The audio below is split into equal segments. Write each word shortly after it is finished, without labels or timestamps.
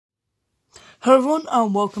Hello everyone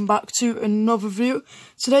and welcome back to another video.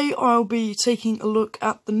 Today I'll be taking a look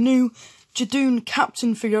at the new Judoon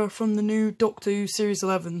Captain figure from the new Doctor Who Series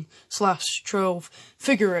 11/12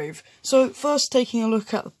 figure rave. So first, taking a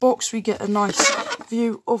look at the box, we get a nice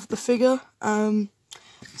view of the figure.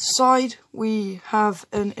 Side we have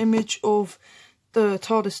an image of the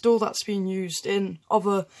TARDIS door that's been used in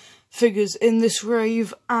other figures in this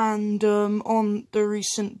rave and on the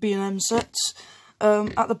recent B&M sets.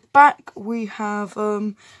 At the back we have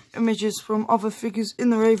images from other figures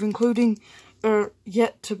in the rave, including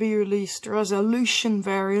yet to be released resolution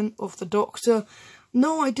variant of the Doctor.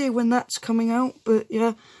 No idea when that's coming out, but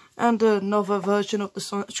yeah, and another version of the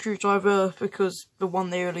sonic screwdriver, because the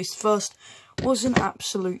one they released first was an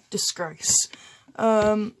absolute disgrace.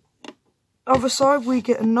 Other side we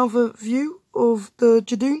get another view of the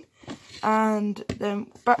Judoon, and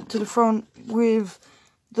then back to the front with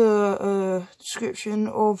the description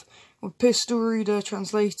of pistol reader,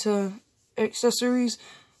 translator, accessories,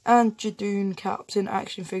 and Judoon Captain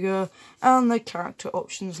action figure, and the character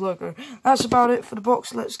options logo. That's about it for the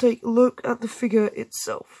box. Let's take a look at the figure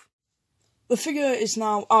itself. The figure is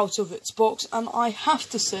now out of its box, and I have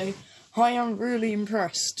to say, I am really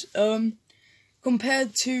impressed.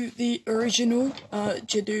 Compared to the original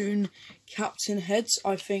Judoon Captain heads,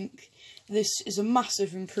 I think this is a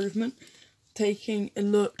massive improvement. Taking a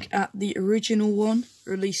look at the original one,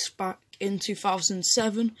 released back in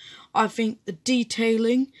 2007, I think the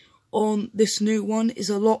detailing on this new one is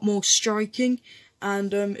a lot more striking,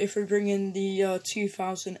 and if we bring in the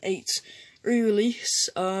 2008 re-release,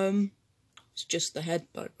 it's just the head,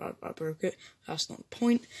 but I broke it, that's not the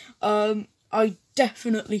point. I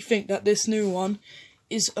definitely think that this new one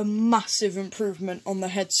is a massive improvement on the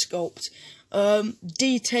head sculpt.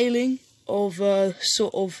 Detailing of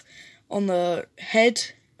sort of on the head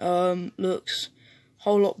looks a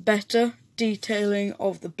whole lot better. Detailing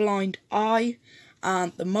of the blind eye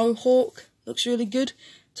and the mohawk looks really good.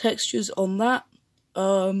 Textures on that.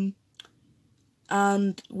 And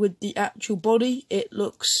with the actual body, it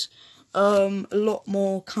looks a lot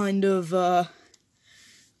more kind of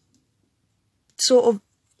sort of,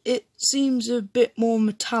 it seems a bit more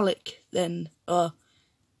metallic than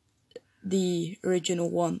the original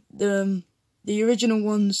one. The original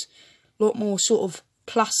one's a lot more sort of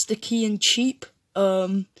plasticky and cheap,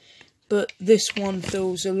 but this one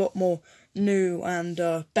feels a lot more new and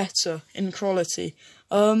better in quality.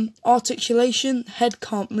 Articulation, head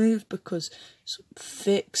can't move because it's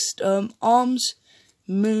fixed. Arms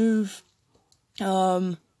move,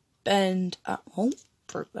 bend at, oh,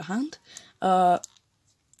 broke the hand,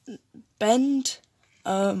 bend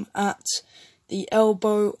at the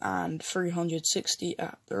elbow and 360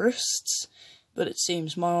 at the wrists, but it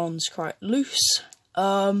seems my arm's quite loose.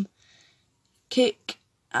 Kick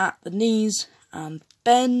at the knees and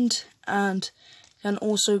bend, and can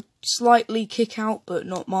also slightly kick out but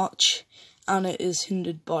not much, and it is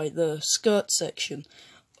hindered by the skirt section.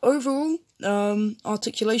 Overall,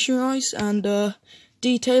 articulation-wise and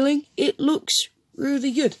detailing, it looks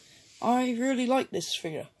really good. I really like this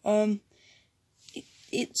figure.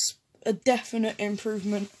 It's a definite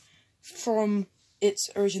improvement from its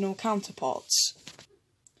original counterparts.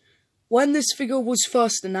 When this figure was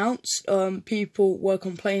first announced, people were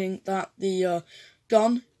complaining that the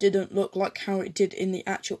gun didn't look like how it did in the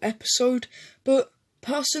actual episode, but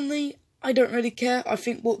personally, I don't really care. I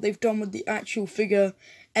think what they've done with the actual figure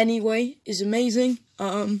anyway is amazing.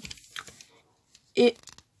 It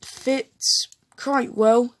fits quite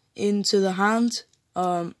well into the hand,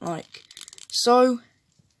 like so.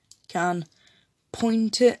 Can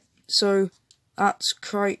point it, so that's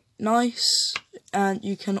quite nice, and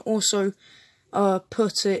you can also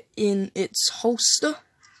put it in its holster,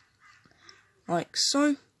 like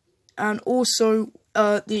so, and also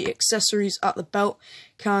the accessories at the belt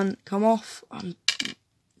can come off. I'm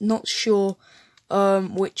not sure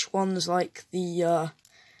which ones, like the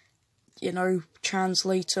you know,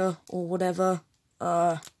 translator or whatever,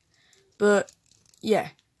 but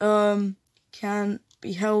yeah, can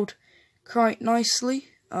be held quite nicely,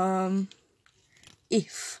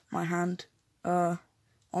 if my hand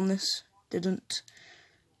on this didn't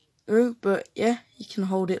go, but yeah, you can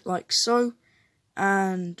hold it like so,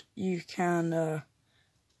 and you can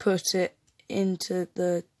put it into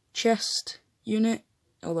the chest unit,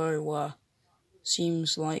 although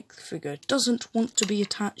seems like the figure doesn't want to be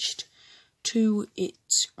attached to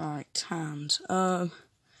its right hand.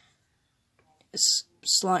 It's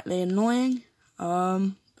slightly annoying,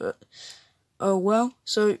 but oh well.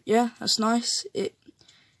 So yeah, that's nice. It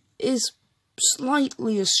is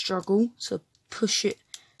slightly a struggle to push it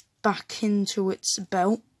back into its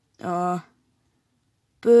belt,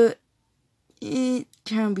 but it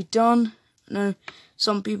can be done. No,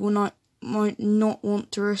 some people might not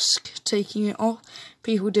want to risk taking it off.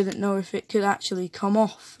 People didn't know if it could actually come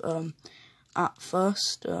off at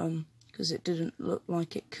first, because it didn't look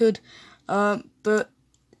like it could. But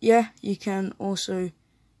yeah, you can also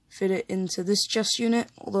fit it into this chest unit,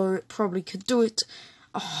 although it probably could do it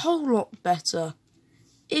a whole lot better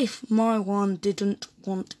if my one didn't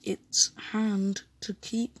want its hand to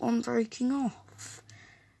keep on breaking off.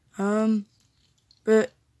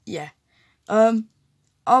 But yeah,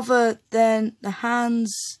 other than the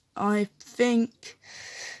hands, I think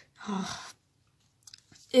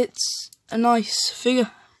it's a nice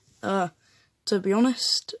figure, to be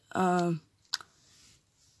honest.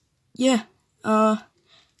 Yeah,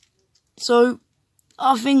 so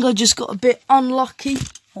I think I just got a bit unlucky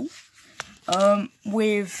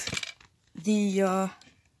with the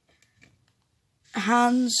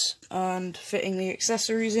hands and fitting the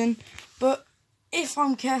accessories in, but if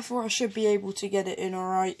I'm careful I should be able to get it in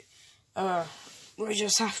alright. We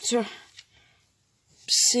just have to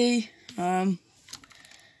see.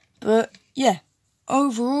 But yeah,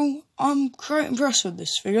 overall I'm quite impressed with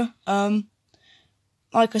this figure.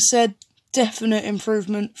 Like I said, definite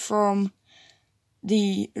improvement from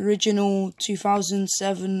the original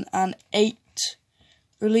 2007 and 8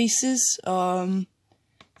 releases.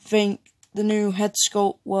 Think the new head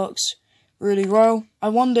sculpt works really well. I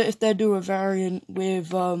wonder if they do a variant with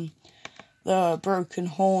the broken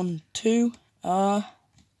horn too,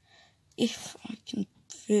 if I can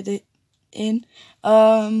fit it in.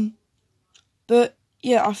 But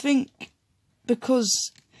yeah, I think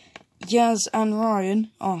because Yaz and Ryan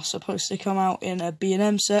are supposed to come out in a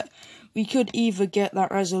B&M set, we could either get that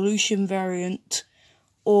resolution variant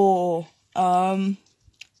or a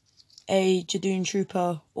Judoon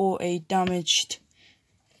Trooper or a damaged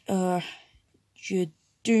Judoon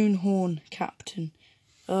Captain.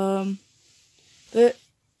 But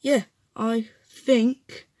yeah, I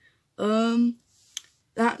think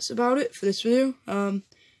that's about it for this video.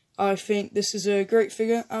 I think this is a great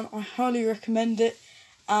figure and I highly recommend it.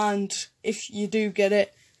 And if you do get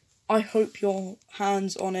it, I hope your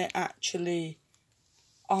hands on it actually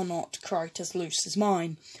are not quite as loose as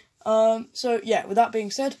mine. So yeah, with that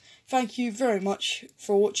being said, thank you very much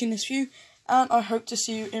for watching this review, and I hope to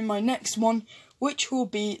see you in my next one, which will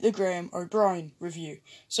be the Graham O'Brien review.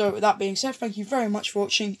 So with that being said, thank you very much for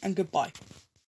watching, and goodbye.